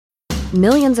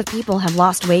Millions of people have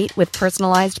lost weight with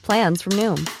personalized plans from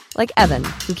Noom. Like Evan,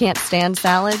 who can't stand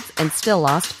salads and still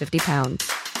lost 50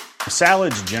 pounds.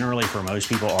 Salads generally for most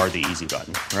people are the easy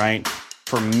button, right?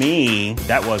 For me,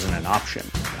 that wasn't an option.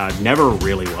 I never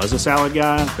really was a salad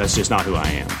guy. That's just not who I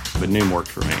am. But Noom worked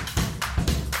for me.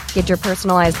 Get your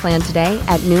personalized plan today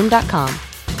at Noom.com.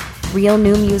 Real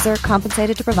Noom user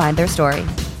compensated to provide their story.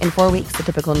 In 4 weeks, the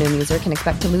typical Noom user can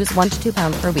expect to lose 1 to 2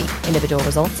 pounds per week. Individual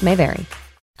results may vary.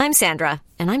 I'm Sandra,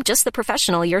 and I'm just the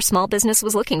professional your small business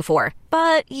was looking for.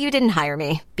 But you didn't hire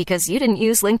me because you didn't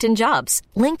use LinkedIn Jobs.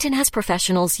 LinkedIn has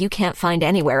professionals you can't find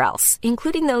anywhere else,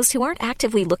 including those who aren't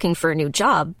actively looking for a new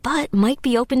job, but might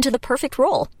be open to the perfect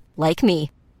role, like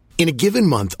me. In a given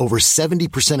month, over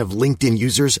 70% of LinkedIn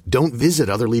users don't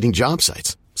visit other leading job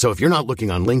sites. So if you're not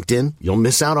looking on LinkedIn, you'll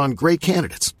miss out on great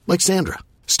candidates like Sandra.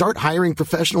 Start hiring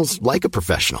professionals like a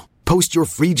professional. Post your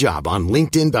free job on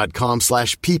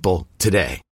linkedin.com/people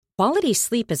today. Quality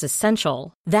sleep is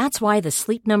essential. That's why the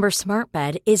Sleep Number Smart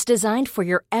Bed is designed for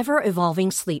your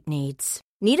ever-evolving sleep needs.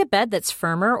 Need a bed that's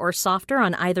firmer or softer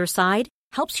on either side?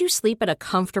 Helps you sleep at a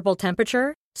comfortable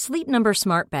temperature? Sleep Number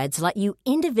Smart Beds let you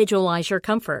individualize your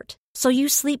comfort, so you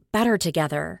sleep better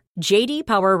together. J.D.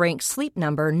 Power ranks Sleep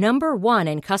Number number 1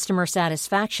 in customer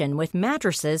satisfaction with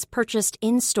mattresses purchased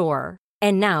in-store.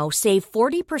 And now, save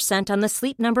 40% on the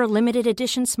Sleep Number Limited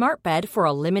Edition Smart Bed for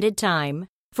a limited time.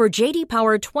 For J.D.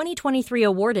 Power 2023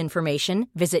 award information,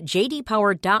 visit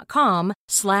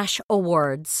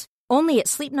jdpower.com/awards. Only at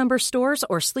Sleep Number stores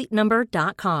or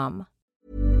sleepnumber.com.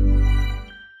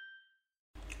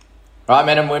 Right,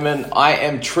 men and women, I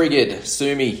am triggered.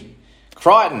 Sue me.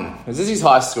 Crichton, is this his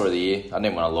highest score of the year? I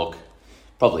didn't want to look.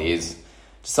 Probably is.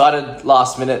 Decided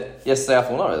last minute, yesterday,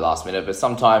 well, not really last minute, but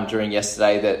sometime during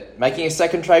yesterday, that making a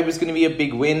second trade was going to be a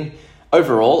big win.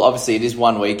 Overall, obviously, it is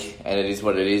 1 week, and it is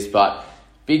what it is, but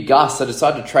big Gus, I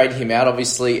decided to trade him out,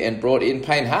 obviously, and brought in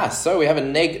Payne Haas. So we have a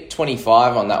neg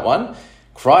 25 on that one.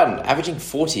 Crichton, averaging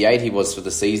 48 he was for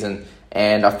the season,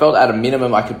 and I felt at a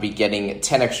minimum I could be getting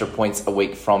 10 extra points a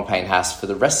week from Payne Haas for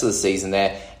the rest of the season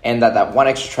there, and that one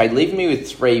extra trade, leaving me with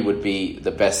 3 would be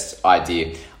the best idea.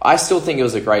 I still think it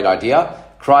was a great idea.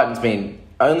 Crichton's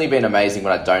only been amazing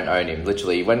when I don't own him.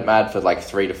 Literally, he went mad for like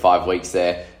 3 to 5 weeks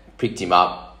there, picked him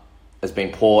up, has been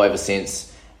poor ever since,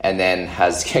 and then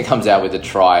comes out with a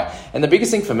try. And the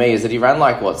biggest thing for me is that he ran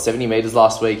 70 meters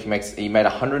last week. He made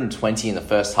 120 in the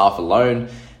first half alone,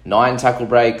 9 tackle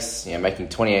breaks, making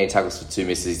 28 tackles for 2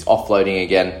 misses. He's offloading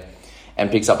again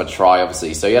and picks up a try,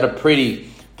 obviously. So he had a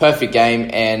pretty perfect game,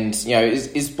 and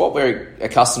is what we're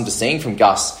accustomed to seeing from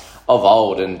Gus of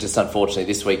old. And just unfortunately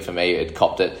this week for me, we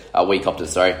copped it. But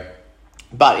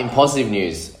in positive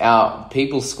news, our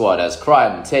people squad has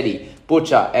Crichton, Teddy,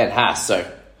 Butcher, and Haas. So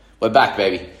we're back,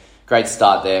 baby. Great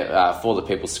start there for the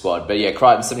people squad. But yeah,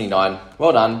 Crichton 79.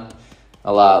 Well done.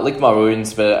 I'll lick my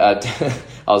wounds, but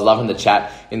I was loving the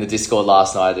chat in the Discord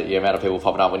last night. The amount of people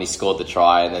popping up when he scored the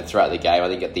try, and then throughout the game, I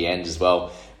think at the end as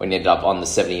well, when he ended up on the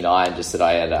 79, just that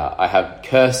I had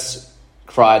cursed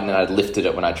Crichton and I'd lifted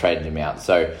it when I traded him out.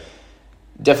 So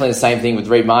definitely the same thing with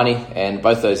Reed Marnie, and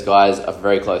both those guys are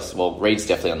very close. Well, Reed's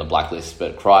definitely on the blacklist,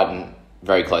 but Crichton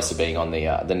very close to being on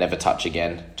the never touch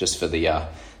again, just for the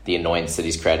annoyance that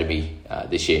he's created me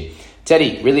this year.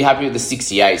 Teddy, really happy with the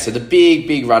 68. So the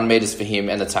big run meters for him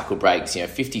and the tackle breaks,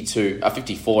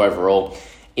 54 overall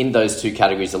in those 2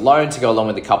 categories alone to go along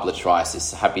with a couple of tries.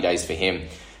 It's happy days for him.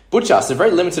 Butcher, so very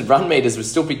limited run meters, but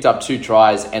still picked up 2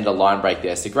 tries and a line break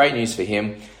there. So great news for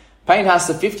him. Payne Haas,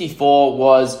 the 54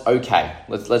 was okay.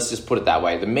 Let's just put it that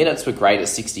way. The minutes were great at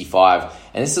 65,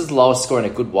 and this is the lowest score in a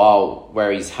good while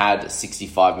where he's had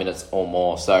 65 minutes or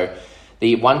more. So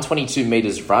the 122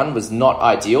 meters run was not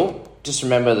ideal. Just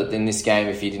remember that in this game,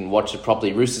 if you didn't watch it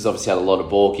properly, Roosters obviously had a lot of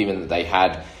ball, given that they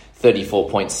had 34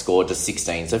 points scored to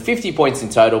 16. So 50 points in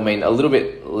total mean a little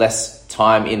bit less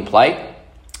time in play,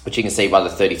 which you can see by the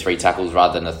 33 tackles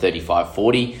rather than the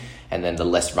 35-40. And then the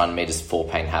less run meters for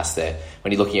Payne Haas there.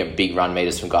 When you're looking at big run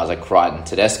meters from guys like Crichton,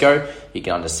 Tedesco, you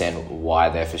can understand why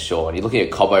there for sure. And you're looking at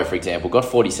Cobbo, for example, got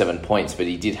 47 points, but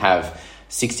he did have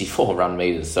 64 run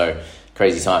meters, so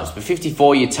crazy times. But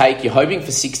 54 you take, you're hoping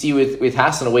for 60 with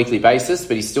Haas on a weekly basis,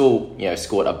 but he's still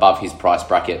scored above his price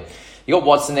bracket. You got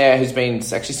Watson there, who's been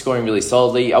actually scoring really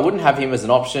solidly. I wouldn't have him as an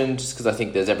option just because I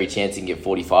think there's every chance he can get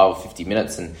 45 or 50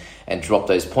 minutes and drop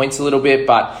those points a little bit.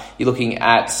 But you're looking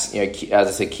at, as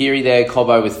I said, Keary there,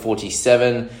 Cobbo with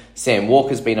 47. Sam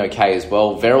Walker's been okay as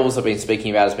well. Verrills I've been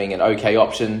speaking about as being an okay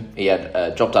option. He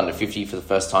had dropped under 50 for the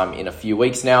first time in a few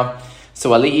weeks now.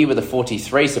 So Ali'i with a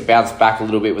 43, so bounced back a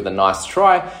little bit with a nice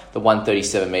try. The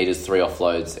 137 metres, 3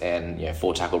 offloads and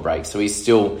 4 tackle breaks. So he's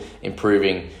still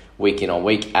improving week in on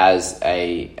week as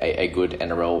a good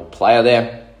NRL player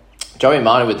there. Joey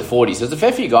Manu with the 40. So there's a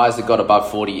fair few guys that got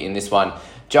above 40 in this one.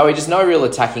 Joey, just no real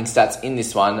attacking stats in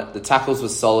this one. The tackles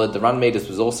was solid. The run meters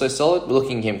was also solid. We're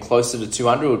looking at him closer to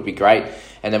 200 would be great.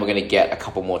 And then we're going to get a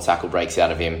couple more tackle breaks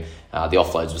out of him. The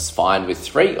offloads was fine with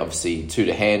 3. Obviously 2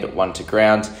 to hand, 1 to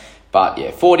ground. But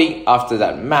yeah, 40 after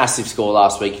that massive score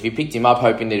last week. If you picked him up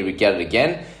hoping that he would get it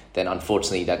again, then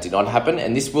unfortunately that did not happen.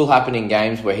 And this will happen in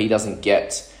games where it doesn't go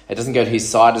to his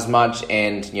side as much,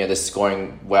 and they're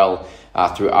scoring well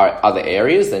through other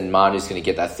areas, then Manu's going to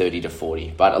get that 30 to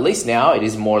 40. But at least now it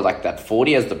is more like that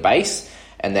 40 as the base,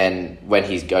 and then when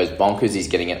he goes bonkers, he's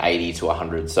getting an 80 to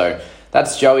 100. So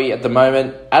that's Joey at the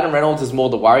moment. Adam Reynolds is more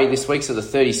the worry this week, so the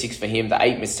 36 for him, the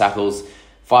 8 missed tackles,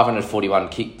 541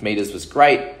 kick meters was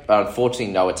great, but unfortunately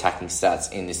no attacking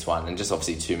stats in this one, and just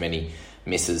obviously too many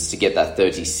misses to get that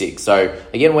 36. So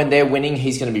again, when they're winning,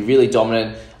 he's going to be really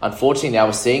dominant. Unfortunately, now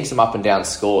we're seeing some up and down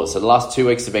scores. So the last 2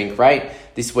 weeks have been great.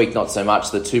 This week, not so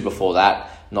much. The 2 before that,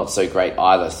 not so great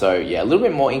either. So yeah, a little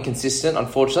bit more inconsistent,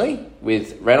 unfortunately,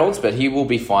 with Reynolds, but he will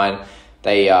be fine.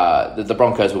 The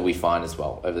Broncos will be fine as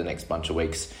well over the next bunch of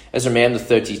weeks. Ezra Mam, the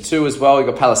 32 as well. You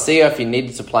got Palacia if you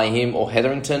needed to play him, or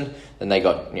Hetherington. Then they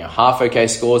got half okay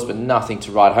scores, but nothing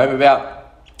to write home about.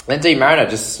 Then D Mariner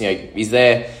just he's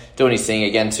there doing his thing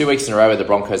again. 2 weeks in a row where the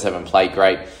Broncos haven't played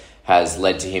great has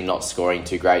led to him not scoring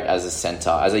too great as a centre,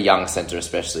 as a young centre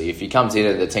especially. If he comes in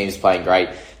and the team's playing great,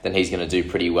 then he's going to do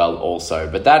pretty well also.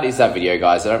 But that is that video,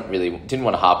 guys. I didn't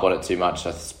want to harp on it too much.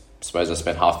 I suppose I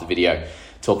spent half the video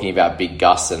talking about Big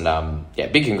Gus, and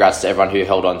big congrats to everyone who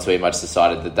held on to him. I just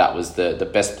decided that was the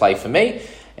best play for me.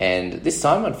 And this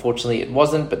time, unfortunately, it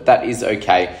wasn't, but that is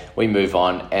okay. We move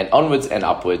on and onwards and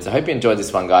upwards. I hope you enjoyed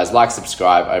this one, guys. Like,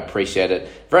 subscribe. I appreciate it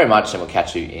very much, and we'll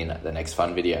catch you in the next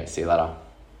fun video. See you later.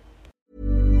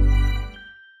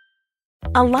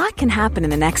 A lot can happen in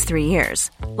the next 3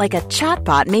 years. Like a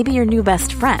chatbot may be your new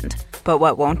best friend. But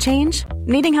what won't change?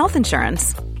 Needing health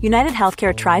insurance. United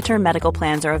Healthcare Tri-Term Medical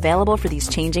Plans are available for these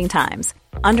changing times.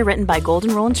 Underwritten by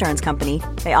Golden Rule Insurance Company,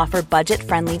 they offer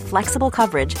budget-friendly, flexible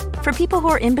coverage for people who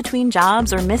are in between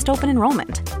jobs or missed open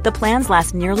enrollment. The plans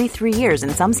last nearly 3 years in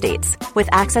some states, with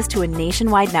access to a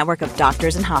nationwide network of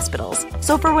doctors and hospitals.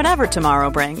 So for whatever tomorrow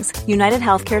brings, United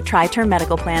Healthcare Tri-Term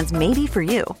Medical Plans may be for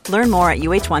you. Learn more at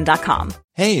uh1.com.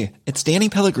 Hey, it's Danny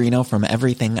Pellegrino from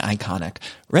Everything Iconic.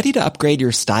 Ready to upgrade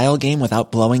your style game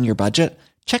without blowing your budget?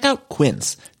 Check out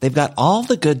Quince. They've got all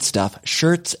the good stuff,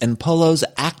 shirts and polos,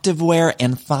 activewear,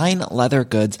 and fine leather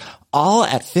goods, all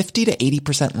at 50 to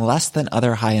 80% less than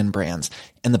other high-end brands.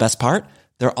 And the best part?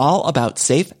 They're all about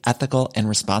safe, ethical, and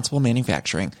responsible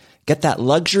manufacturing. Get that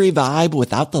luxury vibe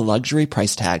without the luxury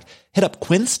price tag. Hit up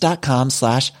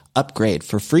quince.com/upgrade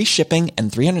for free shipping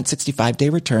and 365-day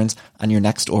returns on your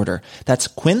next order. That's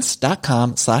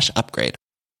quince.com/upgrade.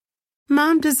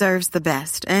 Mom deserves the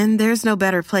best, and there's no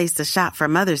better place to shop for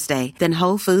Mother's Day than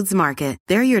Whole Foods Market.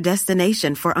 They're your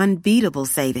destination for unbeatable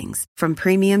savings, from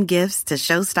premium gifts to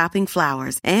show-stopping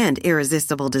flowers and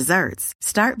irresistible desserts.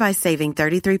 Start by saving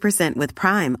 33% with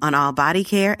Prime on all body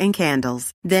care and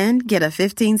candles. Then get a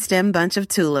 15-stem bunch of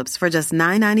tulips for just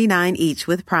 $9.99 each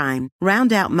with Prime.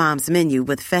 Round out Mom's menu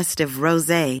with festive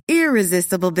rosé,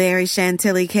 irresistible berry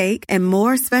chantilly cake, and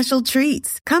more special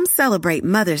treats. Come celebrate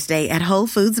Mother's Day at Whole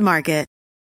Foods Market.